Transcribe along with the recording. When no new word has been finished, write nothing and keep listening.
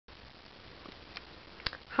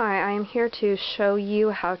Hi, I am here to show you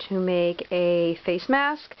how to make a face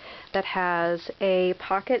mask that has a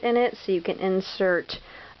pocket in it so you can insert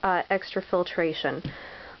extra filtration.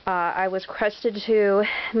 I was requested to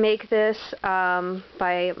make this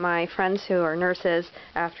by my friends who are nurses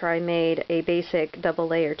after I made a basic double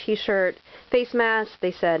layer t-shirt face mask.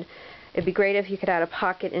 They said it'd be great if you could add a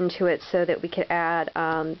pocket into it so that we could add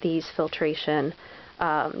these filtration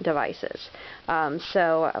devices.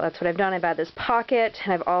 So that's what I've done. I've added this pocket,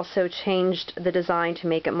 and I've also changed the design to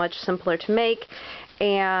make it much simpler to make.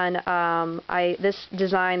 And this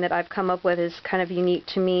design that I've come up with is kind of unique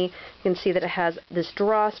to me. You can see that it has this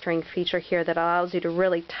drawstring feature here that allows you to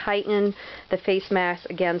really tighten the face mask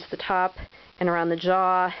against the top and around the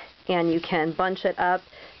jaw, and you can bunch it up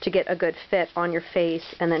to get a good fit on your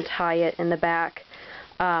face and then tie it in the back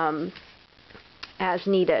as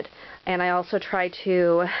needed. And I also try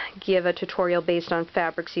to give a tutorial based on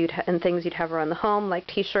fabrics and things you'd have around the home, like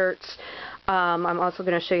t-shirts. I'm also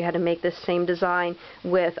going to show you how to make this same design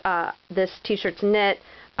with this t-shirt's knit,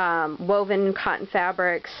 woven cotton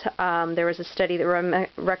fabrics. There was a study that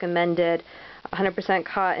recommended 100%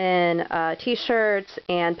 cotton t-shirts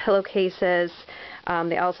and pillowcases.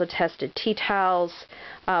 They also tested tea towels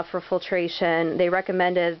for filtration. They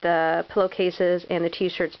recommended the pillowcases and the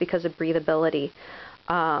t-shirts because of breathability.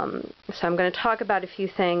 So I'm going to talk about a few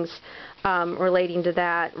things relating to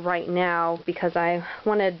that right now because I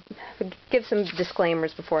want to give some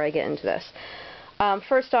disclaimers before I get into this.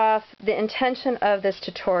 First off, the intention of this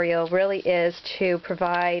tutorial really is to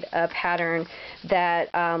provide a pattern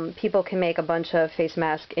that people can make a bunch of face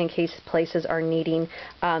masks in case places are needing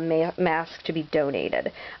masks to be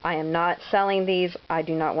donated. I am not selling these. I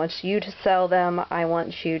do not want you to sell them. I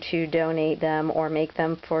want you to donate them or make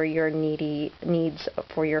them for your needs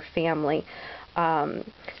for your family.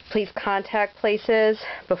 Please contact places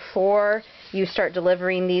before you start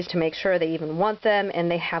delivering these to make sure they even want them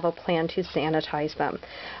and they have a plan to sanitize them.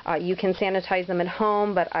 You can sanitize them at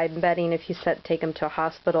home, but I'm betting if you take them to a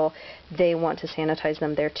hospital, they want to sanitize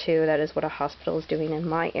them there too. That is what a hospital is doing in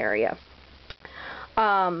my area.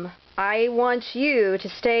 I want you to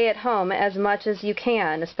stay at home as much as you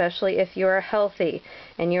can, especially if you're healthy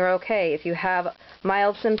and you're okay. If you have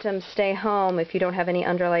mild symptoms, stay home if you don't have any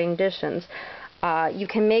underlying conditions. You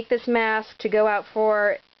can make this mask to go out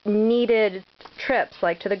for needed trips,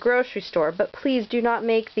 like to the grocery store, but please do not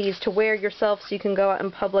make these to wear yourself so you can go out in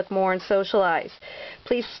public more and socialize.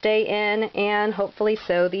 Please stay in and hopefully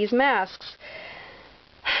sew these masks.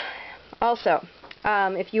 Also,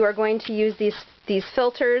 if you are going to use these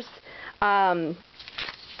filters,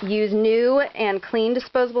 use new and clean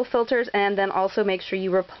disposable filters, and then also make sure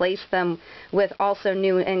you replace them with also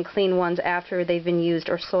new and clean ones after they've been used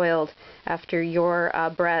or soiled, after your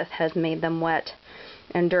breath has made them wet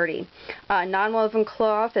and dirty. Non-woven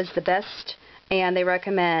cloth is the best, and they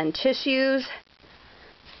recommend tissues,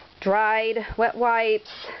 dried wet wipes,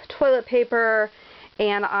 toilet paper,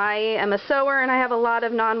 and I am a sewer and I have a lot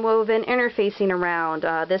of non-woven interfacing around.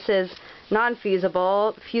 This is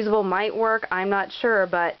non-fusible. Fusible might work, I'm not sure,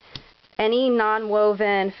 but any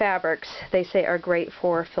non-woven fabrics, they say, are great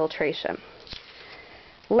for filtration.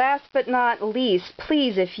 Last but not least,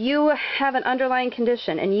 please, if you have an underlying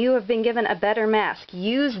condition and you have been given a better mask,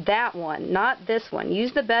 use that one, not this one.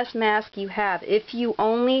 Use the best mask you have. If you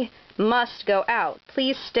only must go out,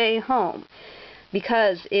 please stay home.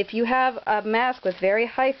 Because if you have a mask with very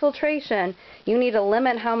high filtration, you need to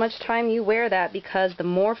limit how much time you wear that, because the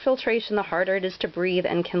more filtration, the harder it is to breathe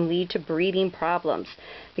and can lead to breathing problems.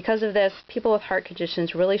 Because of this, people with heart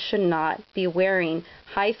conditions really should not be wearing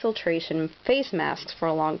high filtration face masks for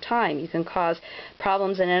a long time. You can cause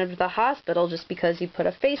problems and end up at the hospital just because you put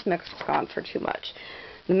a face mask on for too much.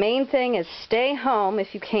 The main thing is stay home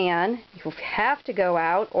if you can. If you have to go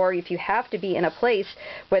out, or if you have to be in a place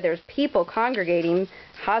where there's people congregating,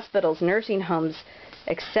 hospitals, nursing homes,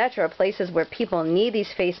 etc., places where people need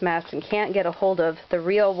these face masks and can't get a hold of the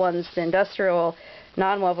real ones, the industrial,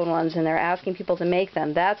 non-woven ones, and they're asking people to make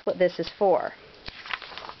them. That's what this is for.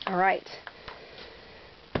 Alright.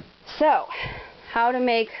 So, how to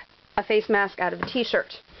make a face mask out of a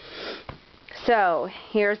t-shirt. So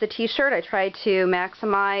here's the t-shirt. I tried to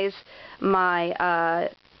maximize my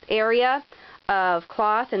area of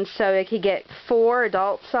cloth, and so I could get 4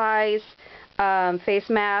 adult size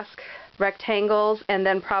face mask rectangles and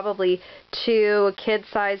then probably 2 kid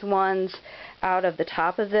size ones out of the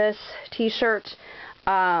top of this t-shirt.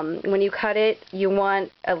 When you cut it, you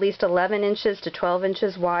want at least 11 inches to 12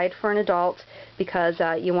 inches wide for an adult, because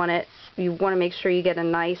you want to make sure you get a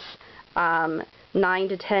nice 9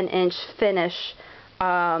 to 10 inch finish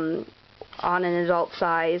on an adult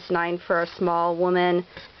size, 9 for a small woman,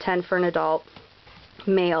 10 for an adult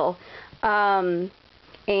male. And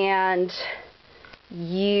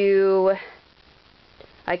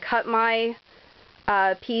I cut my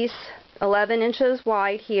piece 11 inches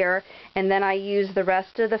wide here, and then I use the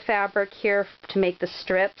rest of the fabric here to make the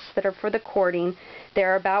strips that are for the cording.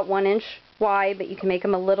 They're about 1 inch wide, but you can make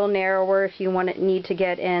them a little narrower if you need to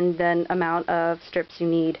get in the amount of strips you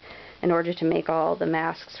need in order to make all the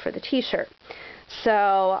masks for the t-shirt.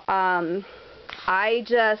 So I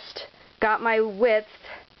just got my width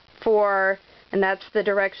for, and that's the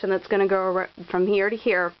direction that's going to go from here to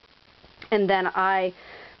here, and then I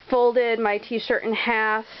folded my t-shirt in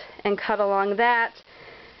half and cut along that,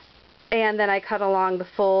 and then I cut along the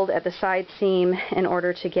fold at the side seam in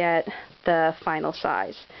order to get the final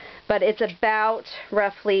size. But it's about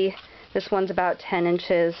roughly, this one's about 10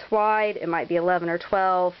 inches wide, it might be 11 or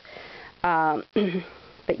 12,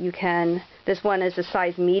 but you can, this one is a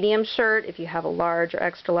size medium shirt. If you have a large or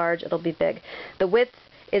extra large, it'll be big. The width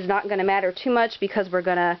is not going to matter too much because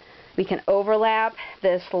we can overlap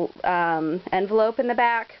this envelope in the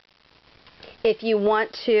back. If you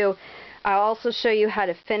want to, I'll also show you how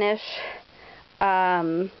to finish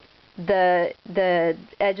the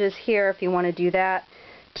edges here if you want to do that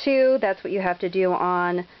too. That's what you have to do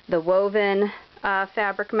on the woven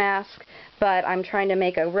fabric mask, but I'm trying to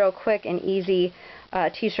make a real quick and easy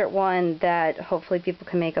t-shirt one that hopefully people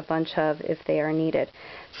can make a bunch of if they are needed.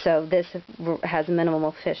 So this has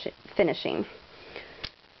minimal finishing.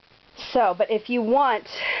 So, but if you want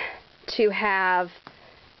to have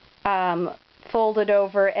folded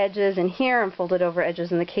over edges in here and folded over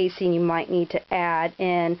edges in the casing, you might need to add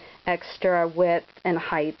in extra width and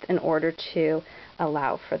height in order to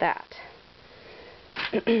allow for that.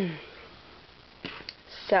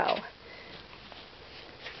 So,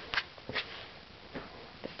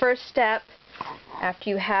 the first step after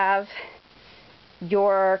you have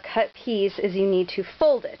your cut piece is you need to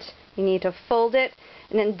fold it. You need to fold it,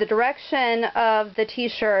 and then the direction of the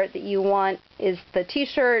t-shirt that you want is the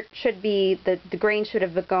t-shirt should be, the grain should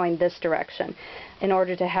have been going this direction in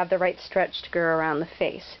order to have the right stretch to go around the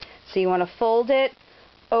face. So you want to fold it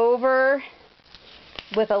over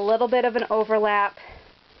with a little bit of an overlap.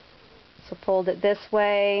 So fold it this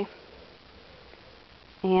way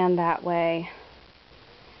and that way.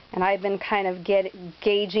 And I've been kind of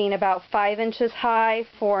gauging about 5 inches high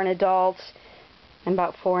for an adult and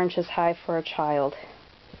about 4 inches high for a child.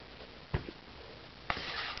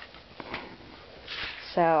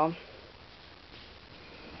 So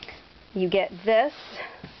you get this,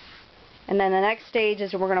 and then the next stage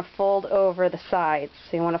is we're going to fold over the sides.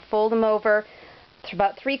 So you want to fold them over to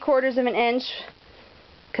about 3/4 of an inch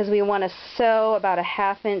because we want to sew about a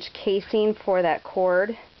 1/2 inch casing for that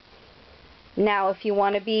cord. Now if you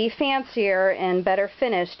want to be fancier and better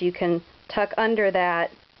finished, you can tuck under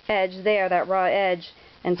that edge there, that raw edge,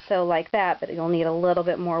 and sew like that, but you'll need a little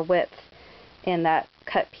bit more width in that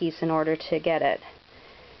cut piece in order to get it.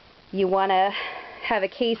 You want to have a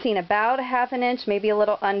casing about a 1/2 inch, maybe a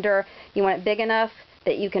little under. You want it big enough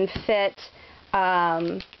that you can fit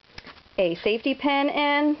a safety pin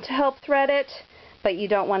in to help thread it, but you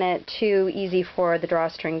don't want it too easy for the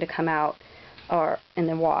drawstring to come out or in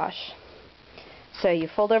the wash. So you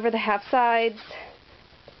fold over the the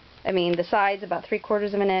sides about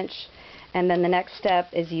 3/4 of an inch, and then the next step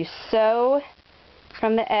is you sew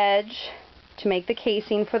from the edge to make the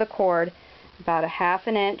casing for the cord about a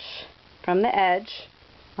 1/2 inch from the edge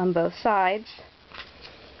on both sides.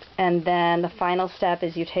 And then the final step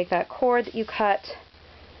is you take that cord that you cut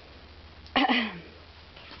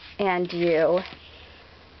and you,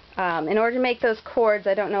 in order to make those cords,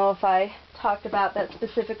 I don't know if I talked about that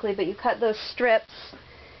specifically, but you cut those strips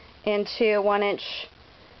into 1 inch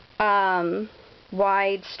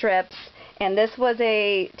wide strips, and this was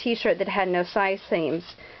a t-shirt that had no side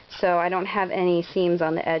seams, so I don't have any seams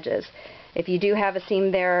on the edges. If you do have a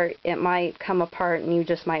seam there, it might come apart and you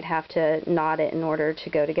just might have to knot it in order to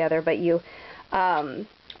go together, but you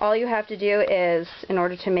all you have to do is, in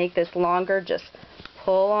order to make this longer, just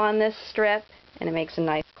pull on this strip and it makes a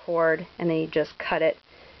nice cord, and then you just cut it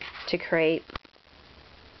to create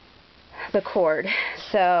the cord.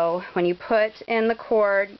 So when you put in the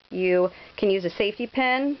cord, you can use a safety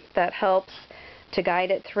pin that helps to guide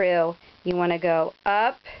it through. You want to go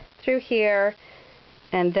up through here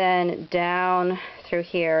and then down through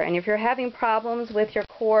here. And if you're having problems with your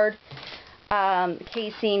cord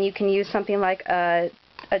casing, you can use something like a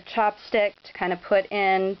chopstick to kind of put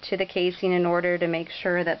into the casing in order to make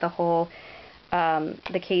sure that the whole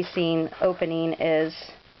the casing opening is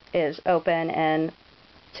open and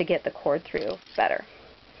to get the cord through better.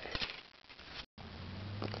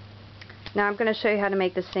 Now I'm going to show you how to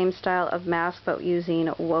make the same style of mask but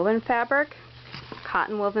using woven fabric,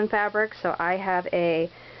 cotton woven fabric. So I have a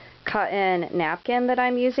cut-in napkin that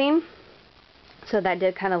I'm using. So that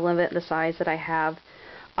did kind of limit the size that I have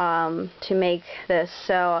to make this.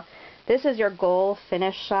 So this is your goal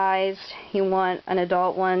finish size. You want an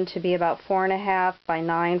adult one to be about 4.5 by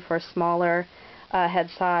 9 for a smaller head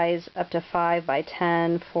size, up to 5 by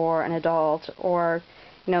 10 for an adult, or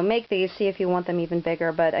make these, see if you want them even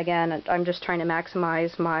bigger. But again, I'm just trying to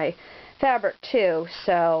maximize my fabric too,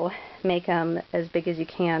 so make them as big as you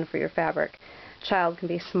can for your fabric. Child can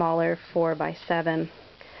be smaller, 4 by 7.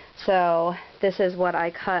 So this is what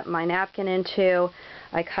I cut my napkin into.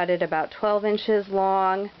 I cut it about 12 inches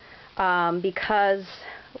long because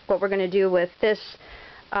what we're going to do with this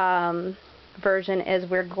version is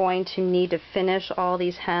we're going to need to finish all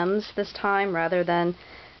these hems this time rather than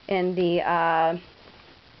in the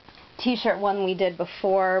t-shirt one we did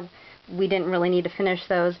before. We didn't really need to finish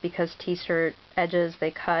those because t-shirt edges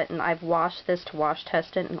they cut, and I've washed this to wash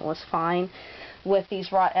test it and it was fine with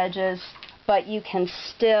these raw edges, but you can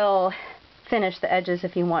still finish the edges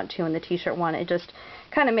if you want to in the t-shirt one. It just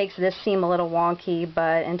kind of makes this seem a little wonky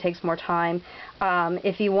and takes more time.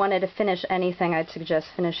 If you wanted to finish anything, I'd suggest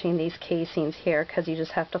finishing these casings here, because you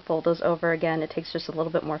just have to fold those over again. It takes just a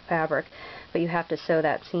little bit more fabric, but you have to sew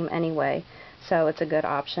that seam anyway, so it's a good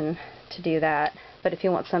option to do that. But if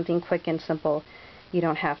you want something quick and simple, you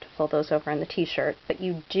don't have to fold those over in the t-shirt. But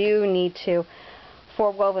you do need to,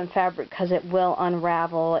 for woven fabric, because it will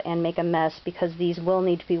unravel and make a mess, because these will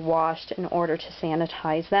need to be washed in order to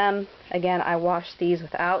sanitize them. Again, I washed these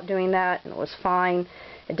without doing that and it was fine.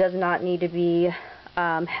 It does not need to be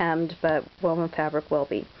hemmed, but woven fabric will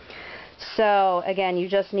be. So again, you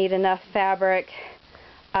just need enough fabric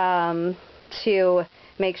to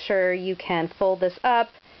make sure you can fold this up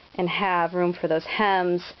and have room for those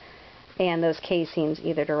hems and those casings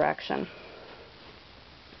either direction.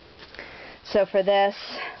 So for this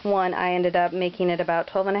one, I ended up making it about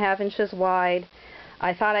 12.5 inches wide.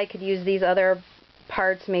 I thought I could use these other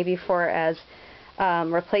parts maybe as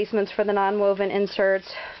replacements for the non-woven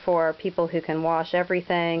inserts for people who can wash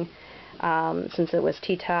everything, since it was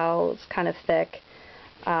tea towel, it's kind of thick.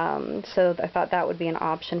 So I thought that would be an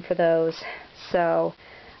option for those. So,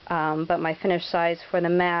 but my finished size for the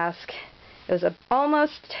mask, it was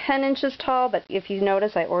almost 10 inches tall, but if you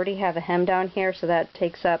notice, I already have a hem down here, so that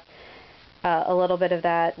takes up a little bit of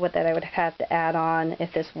that I would have to add on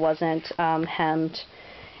if this wasn't hemmed.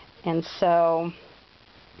 And so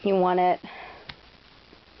you want it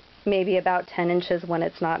maybe about 10 inches when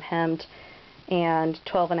it's not hemmed, and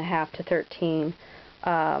 12.5 to 13.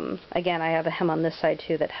 Again, I have a hem on this side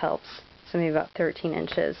too that helps, so maybe about 13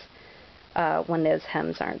 inches when those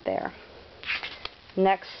hems aren't there.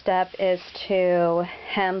 Next step is to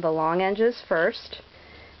hem the long edges first.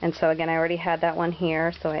 And so again, I already had that one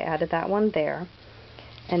here, so I added that one there.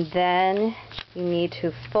 And then you need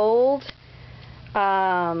to fold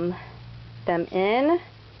them in.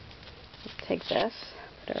 Let's take this,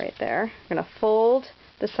 put it right there. You're going to fold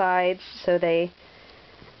the sides so they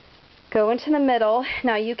go into the middle.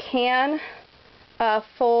 Now you can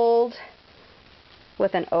fold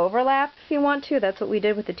with an overlap if you want to. That's what we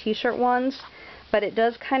did with the t-shirt ones. But it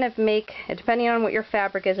does kind of make, depending on what your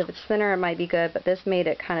fabric is, if it's thinner it might be good, but this made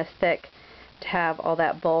it kind of thick to have all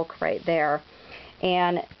that bulk right there.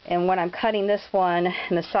 And when I'm cutting this one,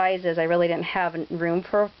 and the sizes, I really didn't have room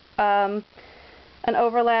for an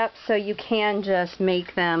overlap, so you can just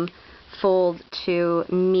make them fold to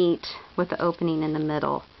meet with the opening in the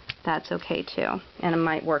middle. That's okay too, and it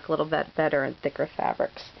might work a little bit better in thicker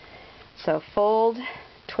fabrics. So fold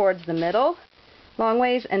towards the middle long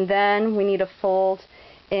ways, and then we need to fold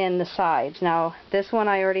in the sides. Now this one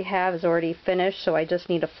I already have is already finished, so I just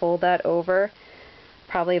need to fold that over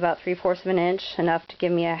probably about 3/4 of an inch, enough to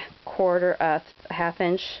give me a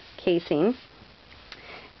half-inch casing.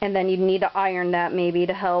 And then you need to iron that maybe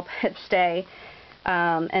to help it stay.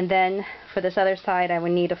 And then for this other side I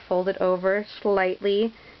would need to fold it over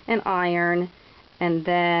slightly and iron, and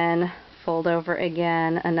then fold over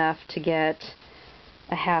again enough to get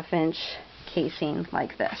a half-inch casing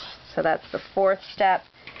like this. So that's the fourth step,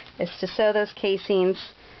 is to sew those casings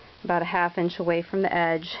about a half-inch away from the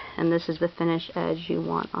edge, and this is the finished edge you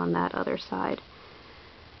want on that other side.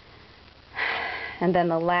 And then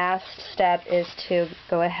the last step is to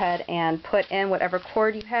go ahead and put in whatever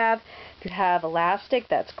cord you have. If you have elastic,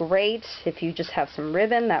 that's great. If you just have some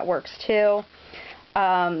ribbon, that works too.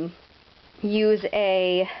 Use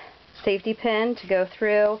a safety pin to go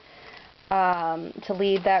through to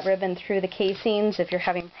lead that ribbon through the casings. If you're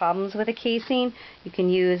having problems with a casing, you can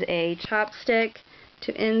use a chopstick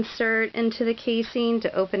to insert into the casing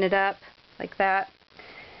to open it up like that.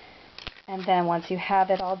 And then once you have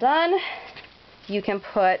it all done, you can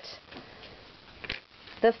put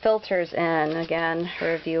the filters in. Again,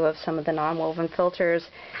 a review of some of the non-woven filters.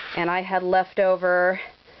 And I had leftover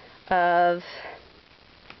of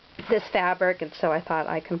this fabric, and so I thought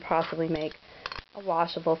I can possibly make a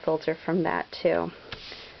washable filter from that too,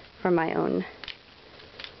 from my own.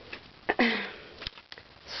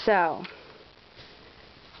 So,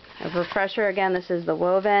 a refresher again, this is the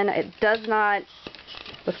woven. It does not,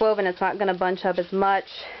 with woven it's not going to bunch up as much,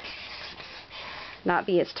 not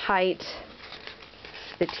be as tight.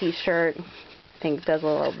 The t-shirt I think does a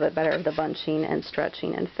little bit better of the bunching and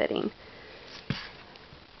stretching and fitting.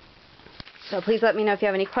 So please let me know if you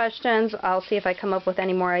have any questions. I'll see if I come up with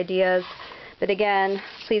any more ideas. But again,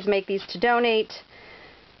 please make these to donate.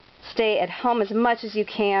 Stay at home as much as you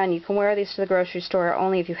can. You can wear these to the grocery store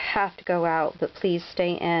only if you have to go out, but please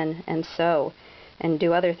stay in and sew and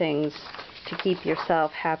do other things to keep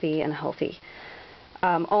yourself happy and healthy.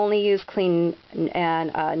 Only use clean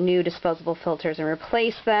and new disposable filters and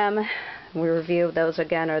replace them. We review those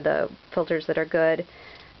again, are the filters that are good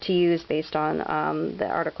to use based on the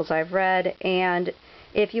articles I've read. And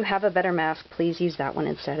if you have a better mask, please use that one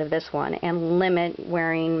instead of this one, and limit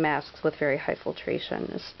wearing masks with very high filtration,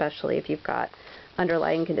 especially if you've got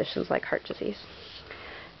underlying conditions like heart disease.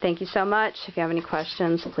 Thank you so much. If you have any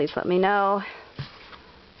questions, please let me know.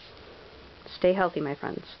 Stay healthy, my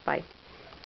friends. Bye.